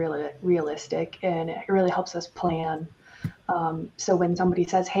really, really realistic. And it really helps us plan. So when somebody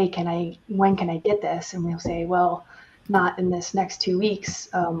says, hey, when can I get this? And we'll say, well, not in this next 2 weeks.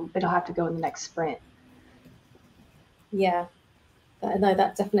 It'll have to go in the next sprint. Yeah, no,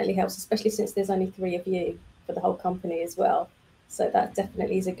 that definitely helps, especially since there's only 3 of you for the whole company as well. So that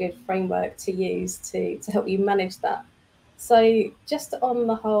definitely is a good framework to use to help you manage that. So just on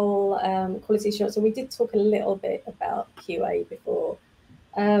the whole quality assurance, and we did talk a little bit about QA before.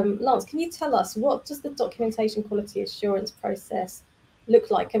 Lance, can you tell us, what does the documentation quality assurance process look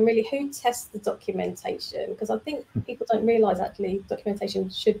like, and really who tests the documentation? Because I think people don't realise actually documentation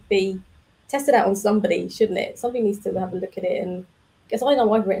should be tested out on somebody, shouldn't it? Somebody needs to have a look at it, and because I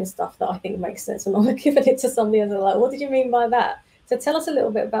know I've written stuff that I think makes sense and I'm giving it to somebody and they're like, what did you mean by that? So tell us a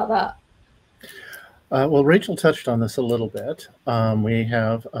little bit about that. Well, Rachel touched on this a little bit. We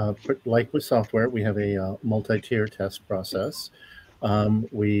have, like with software, we have a multi-tier test process.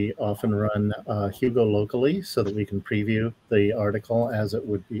 We often run Hugo locally so that we can preview the article as it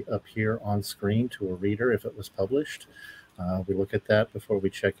would appear on screen to a reader if it was published. We look at that before we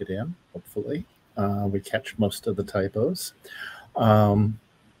check it in, hopefully. We catch most of the typos.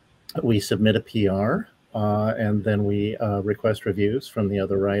 We submit a PR. And then we request reviews from the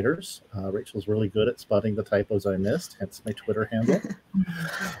other writers. Rachel's really good at spotting the typos I missed, hence my Twitter handle.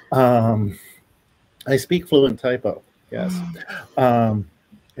 I speak fluent typo, yes.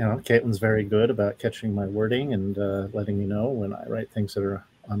 You know, Caitlin's very good about catching my wording and letting me know when I write things that are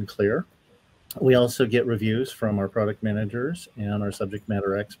unclear. We also get reviews from our product managers and our subject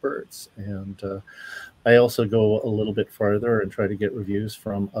matter experts. And I also go a little bit farther and try to get reviews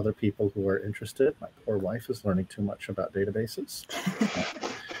from other people who are interested. My poor wife is learning too much about databases.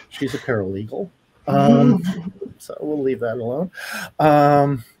 She's a paralegal, so we'll leave that alone.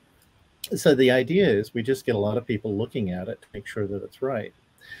 So the idea is we just get a lot of people looking at it to make sure that it's right.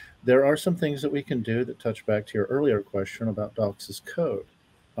 There are some things that we can do that touch back to your earlier question about docs as code.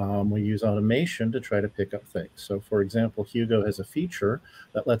 we use automation to try to pick up things. So for example, Hugo has a feature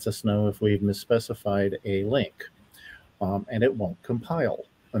that lets us know if we've misspecified a link, and it won't compile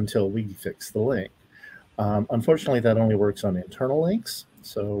until we fix the link. Unfortunately, that only works on internal links.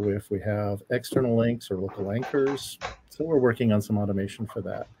 So if we have external links or local anchors, so we're working on some automation for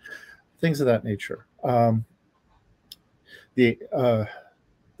that, things of that nature.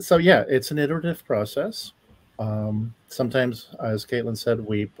 So yeah, it's an iterative process. Sometimes, as Caitlin said,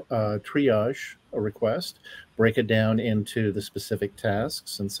 we triage a request, break it down into the specific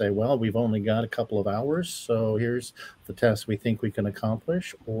tasks and say, well, we've only got a couple of hours, so here's the tasks we think we can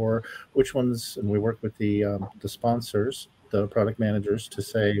accomplish, or which ones, and we work with the sponsors, the product managers, to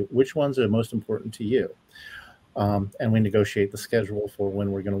say which ones are most important to you. And we negotiate the schedule for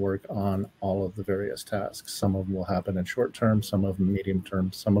when we're going to work on all of the various tasks. Some of them will happen in short term, some of them medium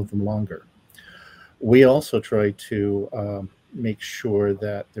term, some of them longer. We also try to make sure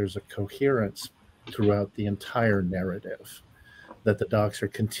that there's a coherence throughout the entire narrative, that the docs are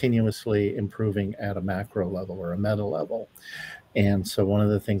continuously improving at a macro level or a meta level. And so one of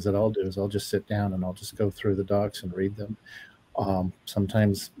the things that I'll do is I'll just sit down and I'll just go through the docs and read them.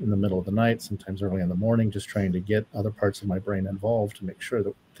 Sometimes in the middle of the night, sometimes early in the morning, just trying to get other parts of my brain involved to make sure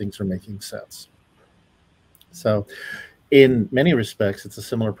that things are making sense. So in many respects, it's a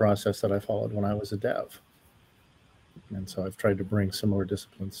similar process that I followed when I was a dev. And so I've tried to bring similar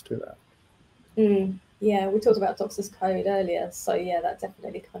disciplines to that. Yeah, we talked about docs as code earlier. So yeah, that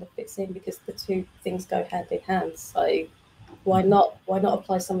definitely kind of fits in because the two things go hand in hand. So why not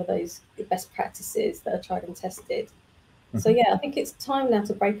apply some of those best practices that are tried and tested? So yeah, I think it's time now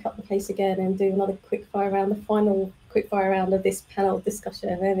to break up the pace again and do another quickfire round, the final quickfire round of this panel discussion.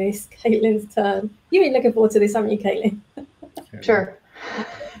 And it's Caitlin's turn. You've been looking forward to this, haven't you, Caitlin? Sure.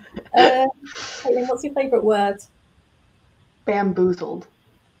 Caitlin, what's your favourite word? Bamboozled.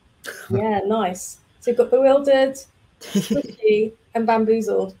 Yeah, nice. So you've got bewildered, squishy, and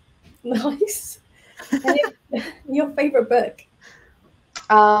bamboozled. Nice. And your favourite book?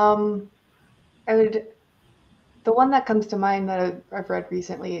 The one that comes to mind that I've read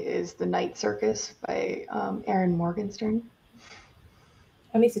recently is The Night Circus by Erin Morgenstern.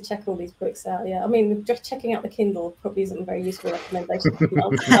 I need to check all these books out. Yeah, I mean, just checking out the Kindle probably isn't a very useful recommendation.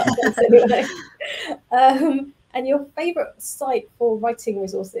 Anyway. And your favourite site for writing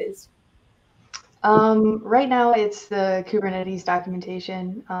resources? Right now, it's the Kubernetes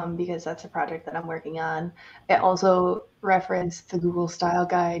documentation because that's a project that I'm working on. I also reference the Google Style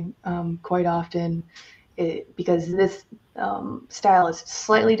Guide quite often. Because this style is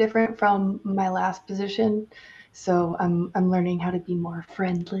slightly different from my last position, so I'm learning how to be more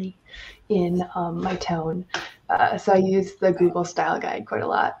friendly in my tone. So I use the Google Style Guide quite a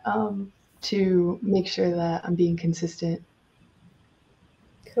lot to make sure that I'm being consistent.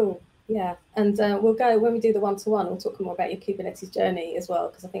 Cool, yeah, and we'll go when we do the one-to-one. We'll talk more about your Kubernetes journey as well,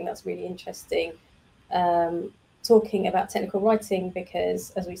 because I think that's really interesting. Talking about technical writing, because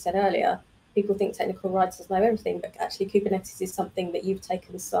as we said earlier, people think technical writers know everything, but actually Kubernetes is something that you've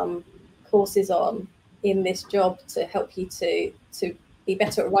taken some courses on in this job to help you to be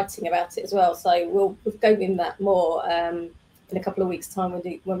better at writing about it as well. So we'll go in that more in a couple of weeks' time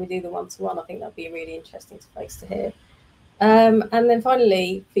when we do the one-to-one. I think that'd be really interesting to folks to hear. And then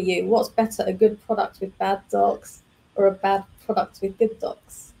finally, for you, what's better, a good product with bad docs or a bad product with good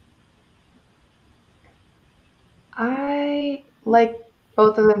docs? I like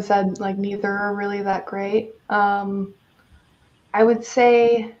both of them said, like, neither are really that great. I would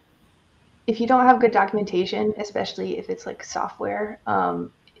say if you don't have good documentation, especially if it's like software,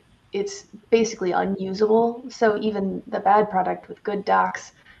 it's basically unusable. So even the bad product with good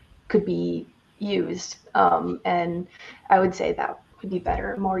docs could be used. And I would say that would be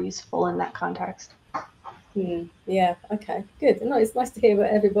better, more useful in that context. Yeah, okay, good. No, it's nice to hear what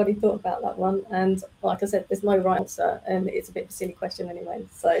everybody thought about that one. And like I said, there's no right answer, and it's a bit of a silly question anyway.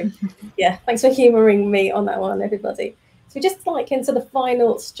 So yeah, thanks for humouring me on that one, everybody. So we're just like into the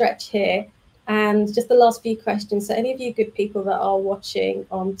final stretch here, and just the last few questions. So any of you good people that are watching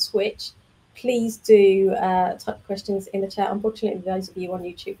on Twitch, please do type questions in the chat. Unfortunately, those of you on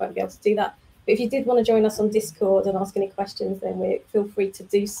YouTube won't be able to do that. But if you did want to join us on Discord and ask any questions, then feel free to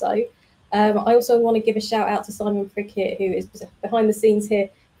do so. I also want to give a shout out to Simon Prickett, who is behind the scenes here,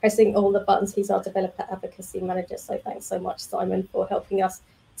 pressing all the buttons. He's our developer advocacy manager. So thanks so much, Simon, for helping us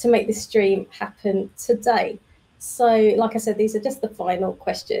to make this stream happen today. So like I said, these are just the final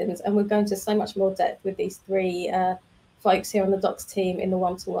questions, and we're going to so much more depth with these three folks here on the Docs team in the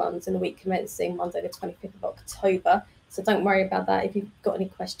one-to-ones in the week commencing Monday, the 25th of October. So don't worry about that. If you've got any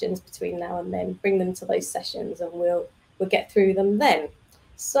questions between now and then, bring them to those sessions and we'll get through them then.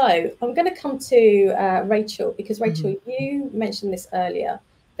 So I'm going to come to Rachel, because Rachel, Mm-hmm. you mentioned this earlier,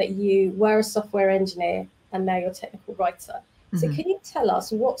 that you were a software engineer and now you're a technical writer. So Mm-hmm. can you tell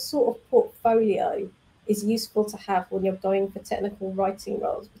us what sort of portfolio is useful to have when you're going for technical writing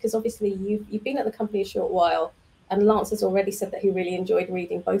roles? Because obviously you've been at the company a short while, and Lance has already said that he really enjoyed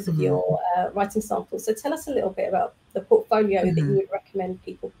reading both of Mm-hmm. your writing samples. So tell us a little bit about the portfolio that you would recommend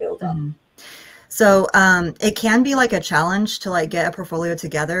people build up. Mm-hmm. So it can be like a challenge to like get a portfolio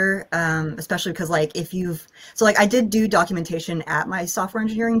together, especially because like I did do documentation at my software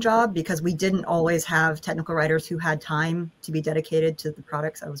engineering job because we didn't always have technical writers who had time to be dedicated to the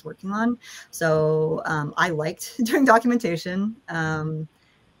products I was working on. So I liked doing documentation and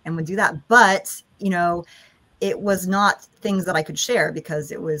would do that. But, it was not things that I could share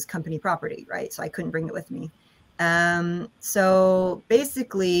because it was company property, right? So I couldn't bring it with me. So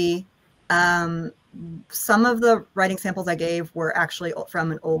basically, some of the writing samples I gave were actually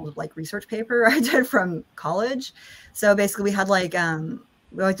from an old like research paper I did from college. So basically we had like,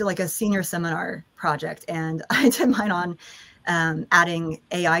 we always did like a senior seminar project, and I did mine on adding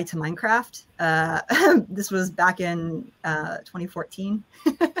AI to Minecraft. This was back in 2014.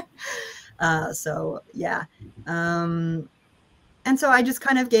 So yeah. And so I just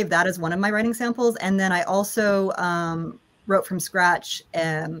kind of gave that as one of my writing samples. And then I also wrote from scratch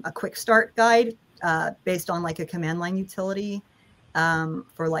a quick start guide based on like a command line utility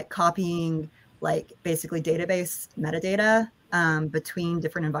for like copying like basically database metadata between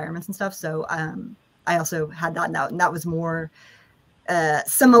different environments and stuff. So I also had that, and that was more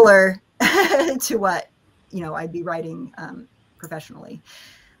similar to what, I'd be writing professionally.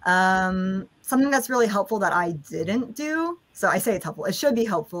 Something that's really helpful that I didn't do, so I say it's helpful, it should be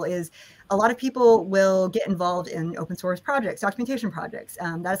helpful, is a lot of people will get involved in open source projects, documentation projects.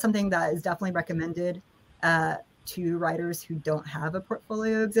 That is something that is definitely recommended to writers who don't have a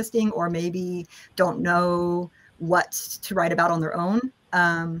portfolio existing, or maybe don't know what to write about on their own.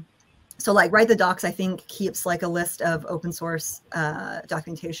 So like Write the Docs, I think, keeps like a list of open source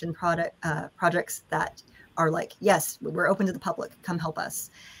documentation projects that are like, yes, we're open to the public, come help us.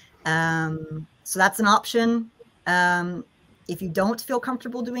 So that's an option. If you don't feel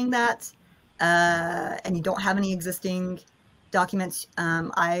comfortable doing that and you don't have any existing documents,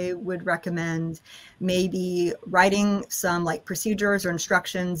 I would recommend maybe writing some like procedures or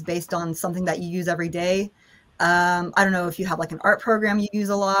instructions based on something that you use every day. I don't know if you have like an art program you use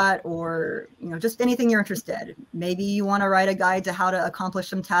a lot, or just anything you're interested. Maybe you want to write a guide to how to accomplish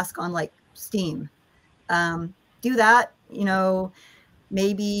some task on like Steam. Do that,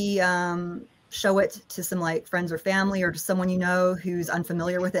 maybe show it to some like friends or family, or to someone who's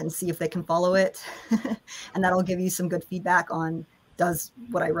unfamiliar with it, and see if they can follow it. And that'll give you some good feedback on, does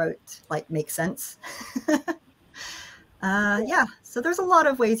what I wrote like make sense? Yeah, so there's a lot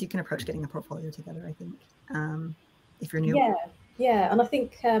of ways you can approach getting a portfolio together, I think, if you're new. Yeah, and I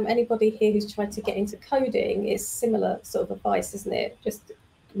think anybody here who's tried to get into coding is similar sort of advice, isn't it? Just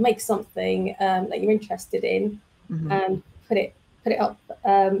make something that you're interested in, and put it up.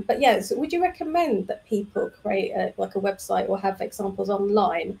 But yeah, so would you recommend that people create like a website or have examples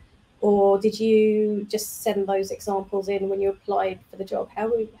online, or did you just send those examples in when you applied for the job? How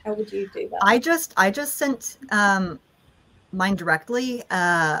would you do that? I just sent mine directly,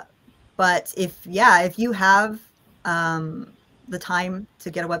 but if you have the time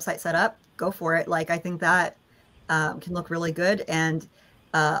to get a website set up, go for it. Like, I think that can look really good. And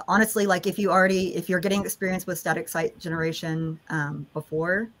honestly, like if you're getting experience with static site generation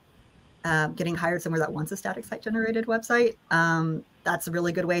before getting hired somewhere that wants a static site generated website, that's a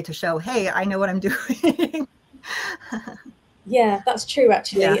really good way to show, hey, I know what I'm doing. Yeah, that's true,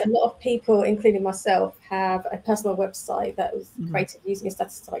 actually. Yeah. A lot of people, including myself, have a personal website that was created using a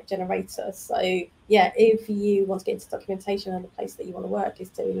static site generator. So yeah, if you want to get into documentation and the place that you want to work is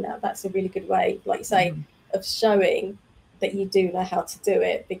doing that, that's a really good way, like you say, of showing that you do know how to do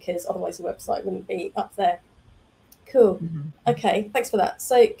it, because otherwise the website wouldn't be up there. Cool. Okay, thanks for that.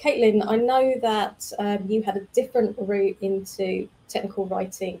 So Caitlin, I know that you had a different route into technical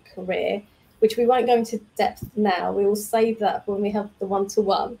writing career, which we won't go into depth now. We will save that when we have the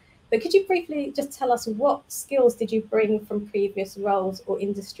one-to-one. But could you briefly just tell us, what skills did you bring from previous roles or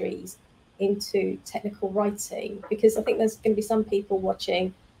industries into technical writing? Because I think there's going to be some people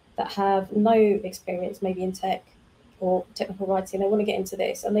watching that have no experience maybe in tech or technical writing. They want to get into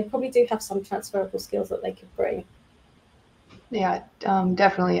this, and they probably do have some transferable skills that they could bring. Yeah,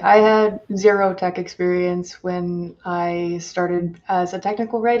 definitely. I had zero tech experience when I started as a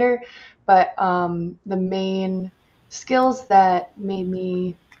technical writer, but the main skills that made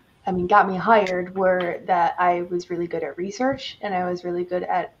me got me hired were that I was really good at research, and I was really good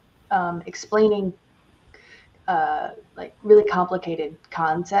at explaining like really complicated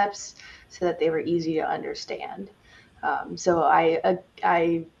concepts so that they were easy to understand. So I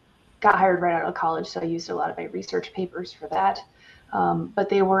got hired right out of college, so I used a lot of my research papers for that, but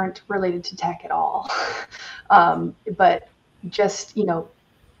they weren't related to tech at all. But just,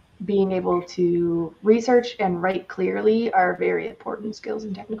 being able to research and write clearly are very important skills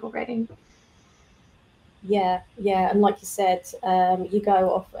in technical writing. Yeah, and like you said, you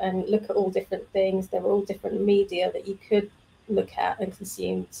go off and look at all different things. There are all different media that you could look at and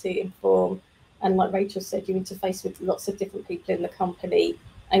consume to inform. And like Rachel said, you interface with lots of different people in the company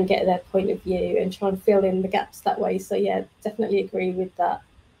and get their point of view and try and fill in the gaps that way. So yeah, definitely agree with that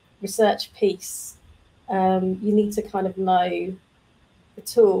research piece. You need to kind of know the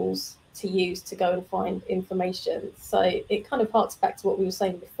tools to use to go and find information. So it kind of harks back to what we were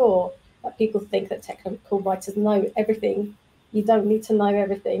saying before, that people think that technical writers know everything. You don't need to know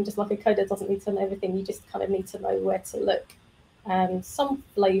everything, just like a coder doesn't need to know everything. You just kind of need to know where to look and some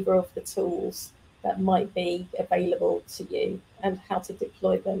flavor of the tools that might be available to you and how to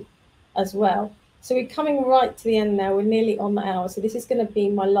deploy them as well. So we're coming right to the end now. We're nearly on the hour. So this is going to be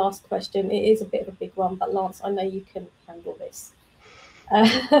my last question. It is a bit of a big one, but Lance, I know you can handle this.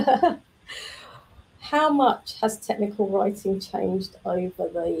 How much has technical writing changed over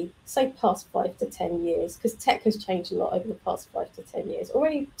the, say, past 5 to 10 years? Because tech has changed a lot over the past 5 to 10 years, or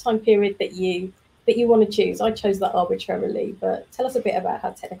any time period that you want to choose. I chose that arbitrarily, but tell us a bit about how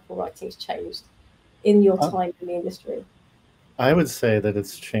technical writing's changed in your time in the industry. I would say that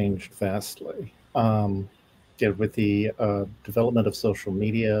it's changed vastly. With the development of social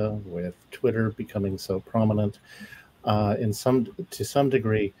media, with Twitter becoming so prominent, to some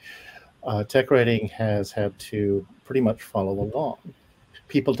degree, tech writing has had to pretty much follow along.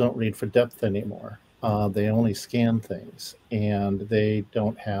 People don't read for depth anymore. They only scan things, and they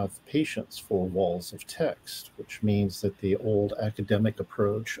don't have patience for walls of text, which means that the old academic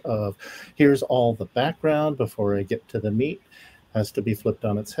approach of here's all the background before I get to the meat has to be flipped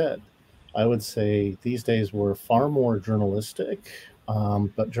on its head. I would say these days we're far more journalistic,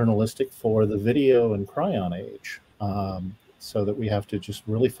 but journalistic for the video and cryon age. So that we have to just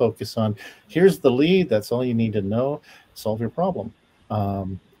really focus on, here's the lead, that's all you need to know, solve your problem.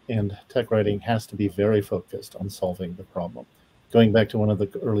 And tech writing has to be very focused on solving the problem. Going back to one of the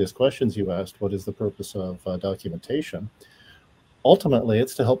earliest questions you asked, what is the purpose of documentation? Ultimately,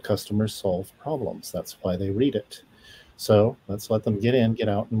 it's to help customers solve problems. That's why they read it. So let's let them get in, get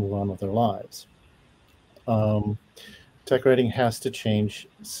out, and move on with their lives. Tech writing has to change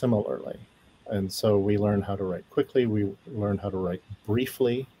similarly. And so we learn how to write quickly, we learn how to write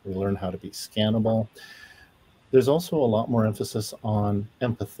briefly, we learn how to be scannable. There's also a lot more emphasis on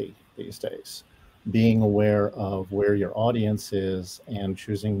empathy these days, being aware of where your audience is and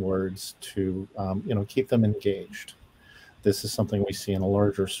choosing words to keep them engaged. This is something we see in a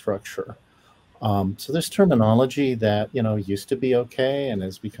larger structure. So there's terminology that used to be okay and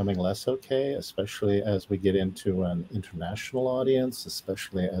is becoming less okay, especially as we get into an international audience,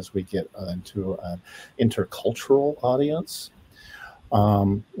 especially as we get into an intercultural audience.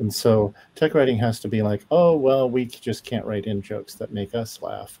 And so tech writing has to be like, oh, well, we just can't write in jokes that make us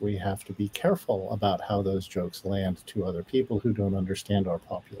laugh. We have to be careful about how those jokes land to other people who don't understand our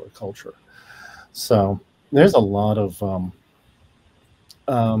popular culture. So there's a lot of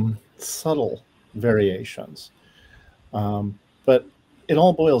subtle variations. But it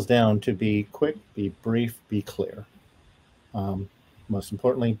all boils down to be quick, be brief, be clear. Most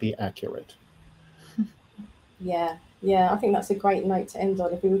importantly, be accurate. Yeah, I think that's a great note to end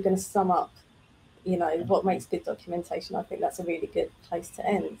on. If we were going to sum up, what makes good documentation, I think that's a really good place to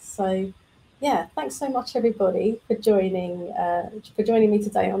end. So yeah, thanks so much everybody for joining me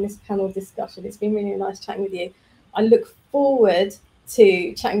today on this panel discussion. It's been really nice chatting with you. I look forward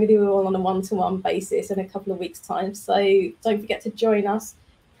to chatting with you all on a one-to-one basis in a couple of weeks' time. So don't forget to join us.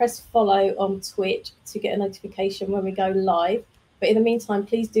 Press follow on Twitch to get a notification when we go live. But in the meantime,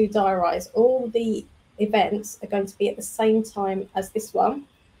 please do diarise. All the events are going to be at the same time as this one.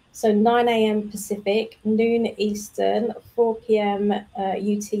 So 9 a.m. Pacific, noon Eastern, 4 p.m.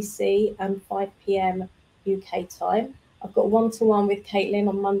 UTC, and 5 p.m. UK time. I've got one-to-one with Caitlin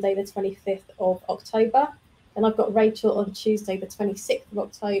on Monday, the 25th of October. Then I've got Rachel on Tuesday, the 26th of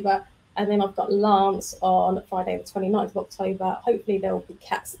October. And then I've got Lance on Friday, the 29th of October. Hopefully there will be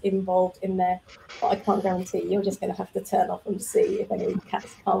cats involved in there, but I can't guarantee. You're just going to have to turn off and see if any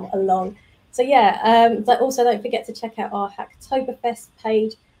cats come along. So yeah, also don't forget to check out our Hacktoberfest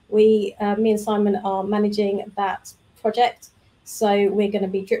page. Me and Simon are managing that project. So we're going to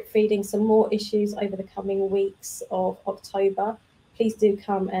be drip feeding some more issues over the coming weeks of October. Please do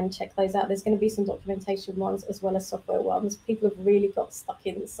come and check those out. There's going to be some documentation ones as well as software ones. People have really got stuck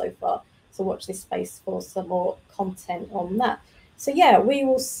in so far, so watch this space for some more content on that. So yeah, we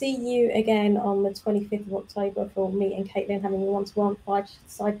will see you again on the 25th of October for me and Caitlin having a one-to-one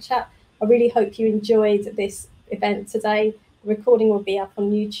fireside chat. I really hope you enjoyed this event today. The recording will be up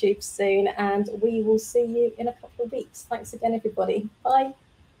on YouTube soon, and we will see you in a couple of weeks. Thanks again, everybody. Bye.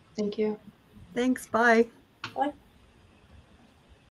 Thank you. Thanks. Bye. Bye.